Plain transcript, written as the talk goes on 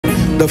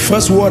The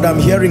first word I'm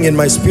hearing in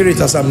my spirit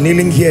as I'm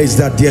kneeling here is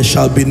that there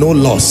shall be no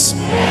loss.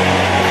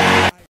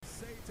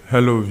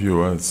 Hello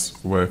viewers,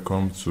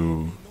 welcome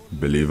to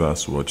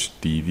Believers Watch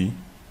TV.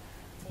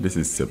 This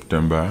is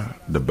September.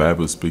 The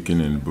Bible speaking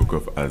in the book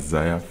of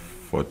Isaiah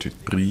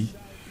 43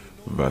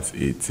 verse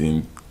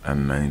 18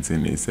 and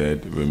 19. It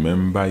said,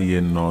 "Remember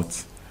ye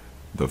not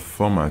the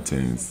former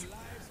things,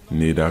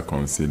 neither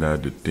consider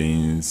the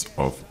things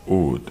of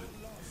old.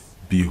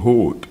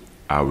 Behold,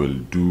 I will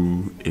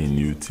do a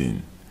new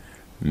thing.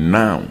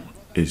 Now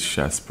it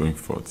shall spring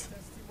forth."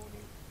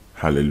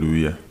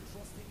 Hallelujah.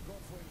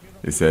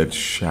 He said,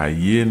 "Shall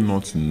ye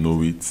not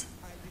know it?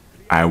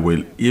 I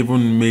will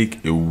even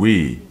make a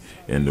way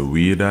in the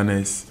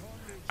wilderness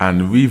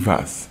and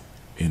rivers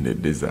in the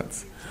desert."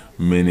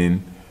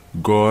 Meaning,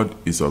 God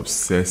is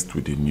obsessed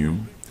with the new.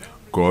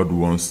 God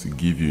wants to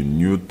give you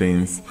new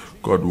things.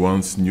 God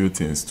wants new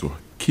things to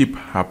keep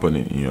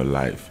happening in your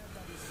life.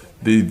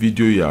 The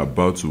video you are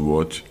about to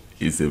watch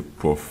is a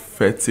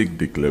prophetic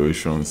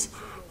declarations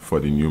for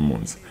the new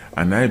month,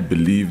 and I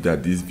believe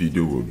that this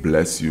video will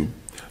bless you,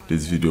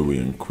 this video will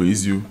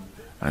increase you,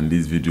 and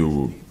this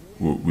video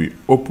will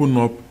open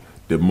up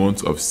the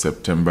month of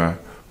September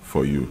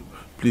for you.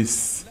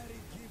 Please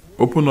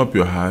open up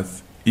your heart,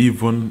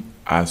 even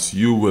as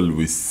you will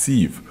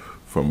receive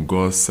from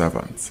God's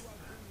servant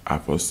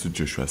Apostle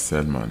Joshua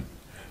Selman.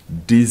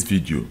 This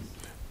video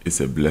is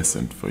a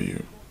blessing for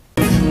you.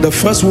 The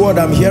first word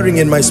I'm hearing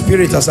in my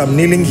spirit as I'm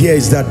kneeling here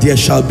is that there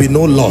shall be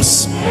no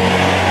loss.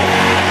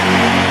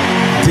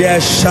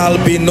 There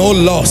shall be no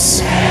loss.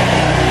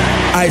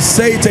 I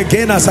say it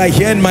again as I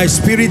hear in my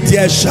spirit,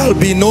 there shall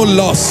be no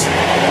loss.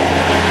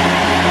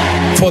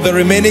 For the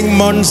remaining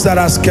months that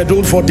are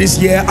scheduled for this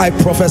year, I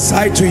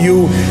prophesy to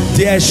you,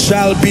 there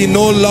shall be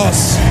no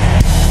loss.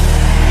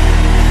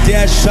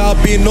 There shall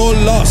be no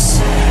loss.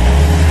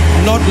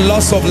 Not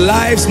loss of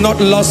lives, not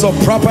loss of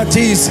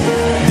properties.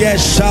 There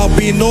shall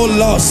be no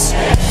loss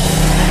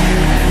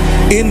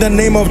in the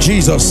name of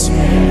Jesus.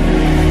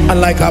 And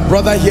like our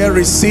brother here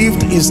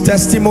received his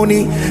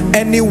testimony,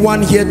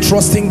 anyone here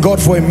trusting God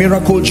for a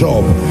miracle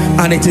job,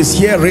 and it is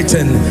here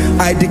written,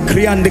 I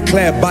decree and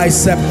declare by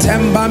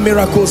September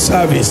miracle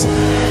service,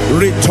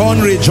 return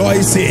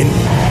rejoicing,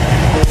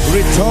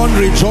 return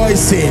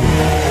rejoicing,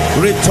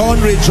 return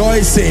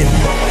rejoicing,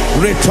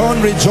 return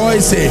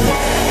rejoicing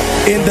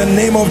in the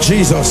name of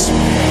Jesus.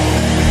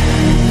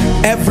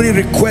 Every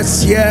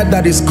request here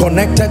that is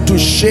connected to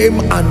shame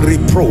and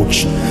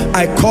reproach,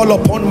 I call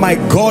upon my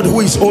God, who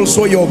is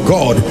also your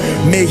God.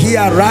 May he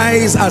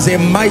arise as a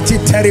mighty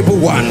terrible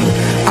one,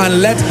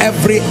 and let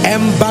every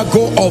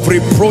embargo of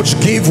reproach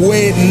give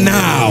way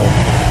now.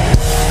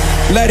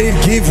 Let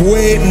it give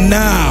way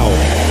now.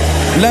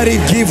 Let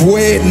it give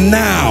way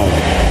now.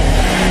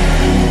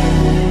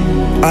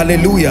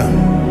 Hallelujah.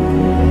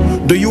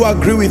 Do you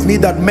agree with me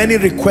that many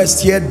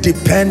requests here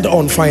depend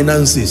on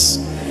finances?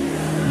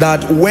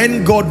 That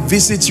when God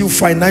visits you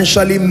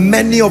financially,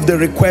 many of the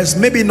requests,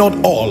 maybe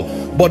not all,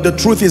 but the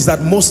truth is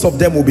that most of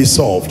them will be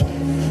solved.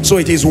 So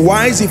it is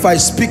wise if I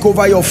speak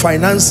over your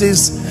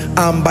finances,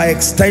 and by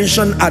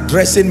extension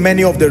addressing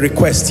many of the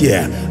requests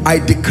here. I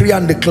decree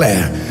and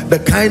declare the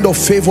kind of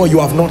favor you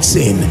have not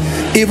seen.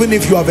 Even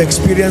if you have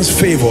experienced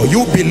favor,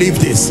 you believe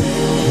this,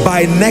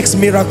 by next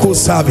miracle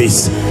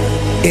service,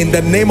 in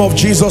the name of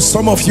Jesus,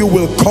 some of you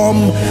will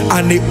come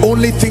and the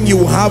only thing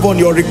you have on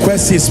your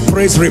request is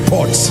praise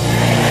reports.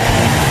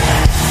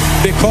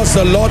 Because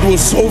the Lord will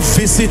so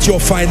visit your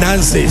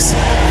finances.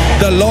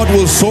 The Lord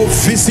will so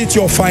visit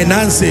your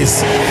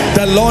finances.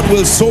 The Lord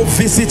will so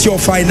visit your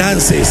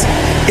finances.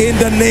 In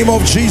the name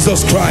of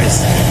Jesus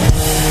Christ.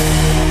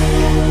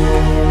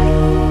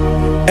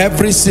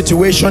 Every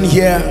situation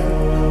here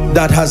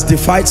that has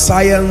defied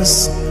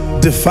science,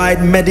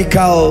 defied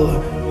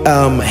medical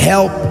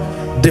help,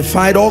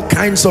 defied all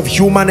kinds of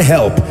human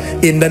help,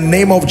 in the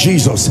name of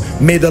Jesus,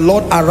 may the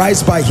Lord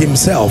arise by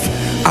himself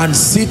and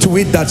see to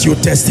it that you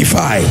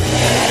testify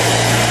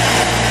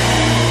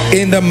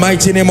in the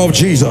mighty name of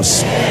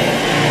Jesus.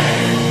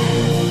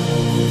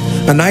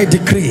 And I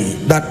decree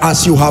that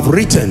as you have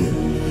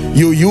written,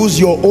 you use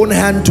your own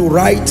hand to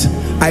write.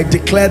 I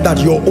declare that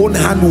your own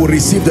hand will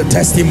receive the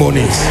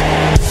testimonies.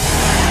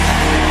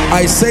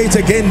 I say it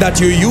again,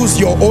 that you use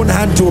your own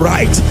hand to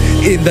write,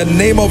 in the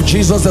name of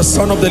Jesus, the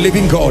Son of the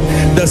living God.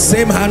 The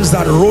same hands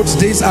that wrote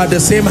this are the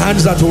same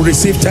hands that will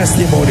receive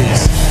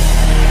testimonies.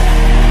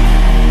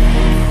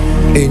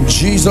 In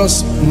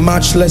Jesus'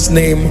 matchless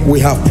name we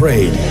have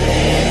prayed.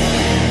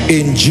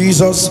 In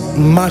Jesus'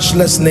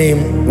 matchless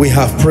name we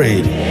have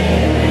prayed.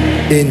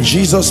 In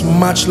Jesus'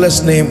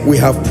 matchless name we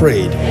have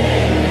prayed.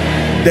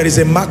 There is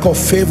a mark of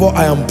favor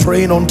I am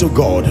praying unto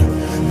God,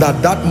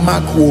 that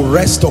mark will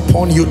rest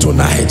upon you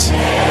tonight.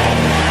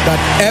 That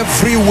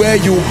everywhere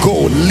you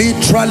go,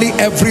 literally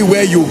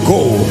everywhere you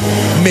go,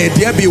 may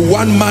there be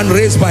one man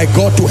raised by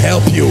God to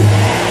help you,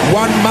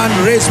 one man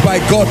raised by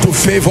God to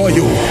favor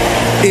you,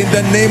 in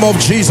the name of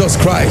Jesus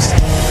Christ.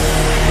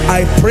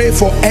 I pray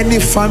for any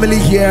family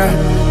here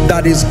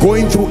that is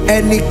going through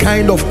any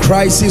kind of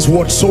crisis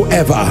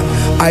whatsoever.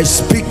 I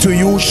speak to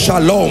you,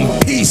 shalom,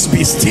 peace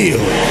be still.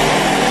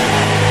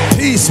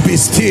 Peace be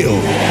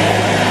still.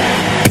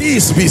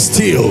 Peace be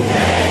still.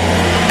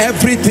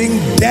 Everything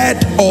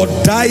dead or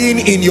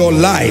dying in your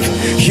life,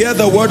 hear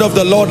the word of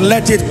the Lord,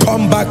 let it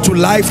come back to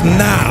life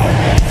now.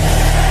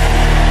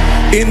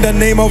 In the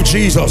name of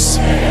Jesus.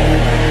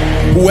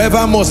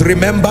 Whoever must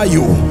remember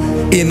you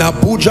in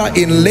Abuja,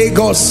 in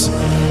Lagos,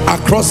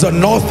 across the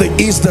north, the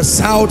east, the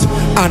south,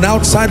 and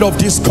outside of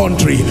this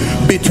country,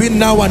 between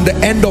now and the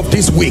end of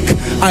this week,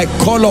 I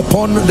call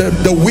upon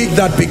the week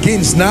that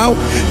begins now,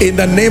 in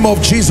the name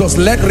of Jesus.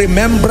 Let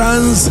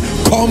remembrance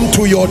come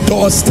to your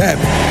doorstep.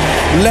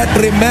 Let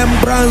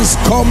remembrance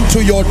come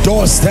to your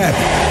doorstep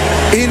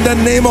in the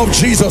name of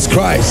Jesus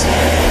Christ.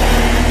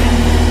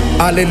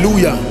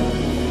 Hallelujah.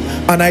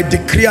 And I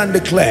decree and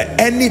declare,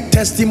 any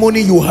testimony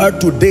you heard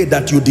today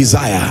that you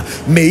desire,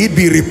 may it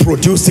be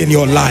reproduced in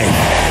your life.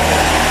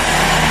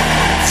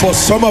 For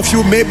some of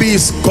you, maybe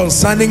it's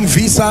concerning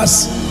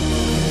visas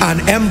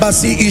and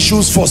embassy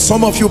issues. For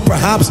some of you,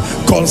 perhaps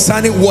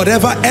concerning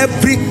whatever.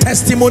 Every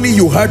testimony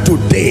you heard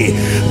today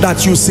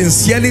that you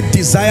sincerely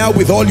desire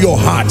with all your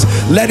heart,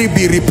 let it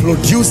be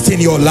reproduced in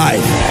your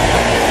life.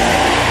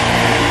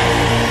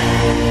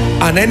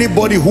 And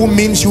anybody who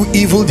means you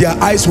evil, their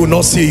eyes will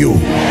not see you.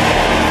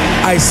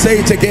 I say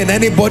it again,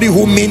 anybody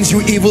who means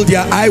you evil,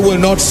 their eye will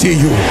not see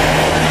you.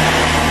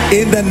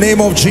 In the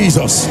name of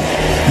Jesus,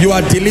 you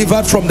are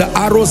delivered from the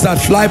arrows that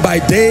fly by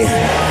day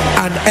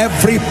and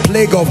every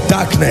plague of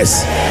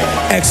darkness.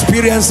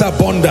 Experience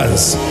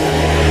abundance.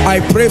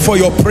 I pray for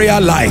your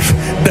prayer life,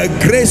 the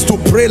grace to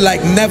pray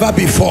like never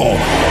before.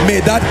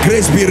 May that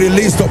grace be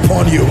released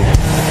upon you.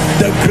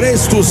 The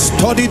grace to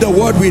study the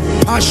word with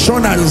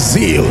passion and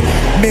zeal,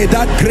 may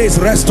that grace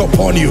rest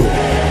upon you.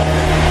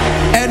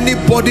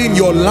 Anybody in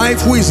your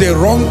life who is a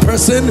wrong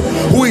person,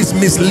 who is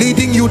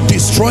misleading you,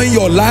 destroying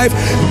your life,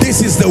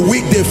 this is the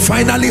week they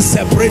finally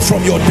separate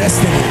from your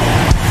destiny.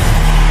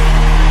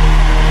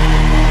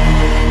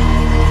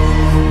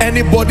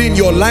 Anybody in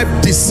your life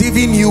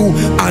deceiving you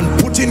and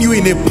putting you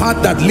in a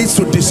path that leads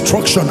to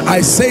destruction,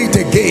 I say it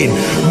again,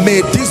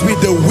 may this be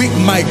the week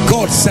my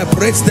God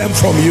separates them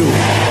from you.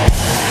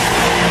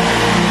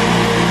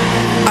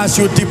 As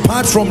you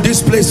depart from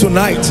this place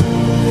tonight,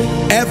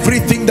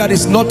 everything that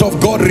is not of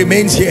God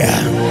remains here.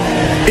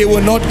 It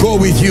will not go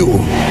with you.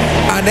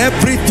 And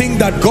everything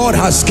that God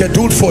has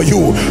scheduled for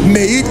you,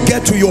 may it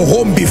get to your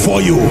home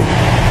before you,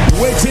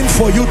 waiting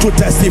for you to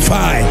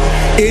testify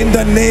in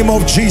the name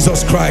of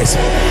Jesus Christ.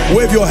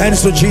 Wave your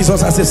hands to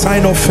Jesus as a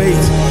sign of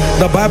faith.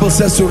 The Bible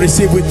says to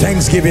receive with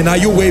thanksgiving. Are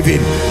you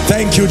waving?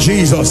 Thank you,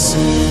 Jesus.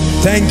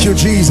 Thank you,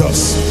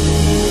 Jesus.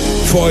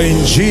 For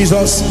in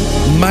Jesus'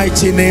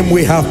 mighty name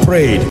we have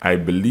prayed. I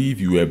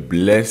believe you were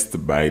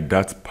blessed by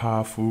that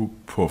powerful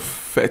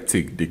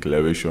prophetic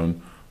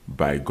declaration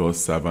by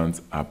God's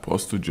servant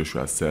Apostle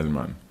Joshua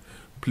Selman.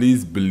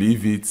 Please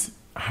believe it.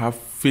 Have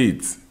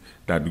faith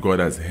that God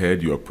has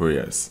heard your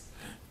prayers.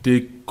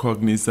 Take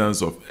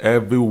cognizance of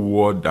every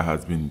word that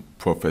has been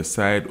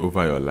prophesied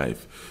over your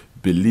life.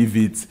 Believe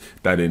it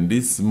that in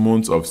this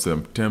month of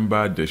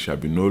September there shall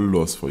be no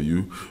loss for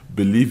you.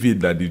 Believe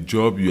it that the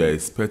job you are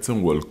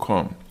expecting will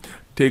come.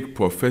 Take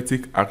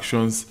prophetic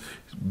actions.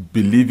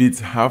 Believe it.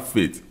 Have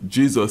faith.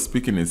 Jesus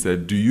speaking, he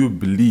said, do you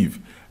believe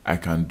I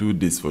can do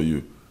this for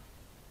you?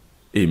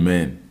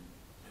 Amen.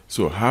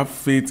 So have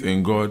faith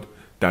in God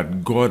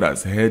that God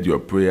has heard your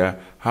prayer.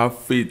 Have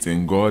faith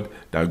in God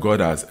that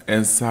God has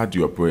answered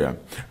your prayer.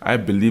 I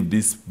believe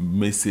this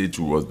message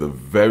was the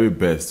very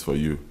best for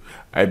you.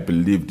 I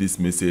believe this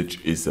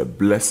message is a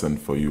blessing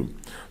for you.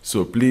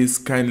 So please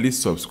kindly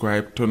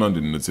subscribe, turn on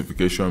the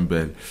notification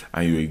bell,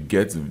 and you will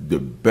get the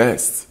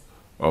best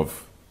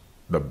of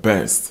the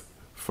best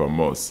from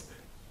us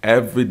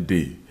every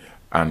day.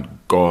 And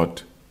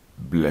God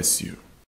bless you.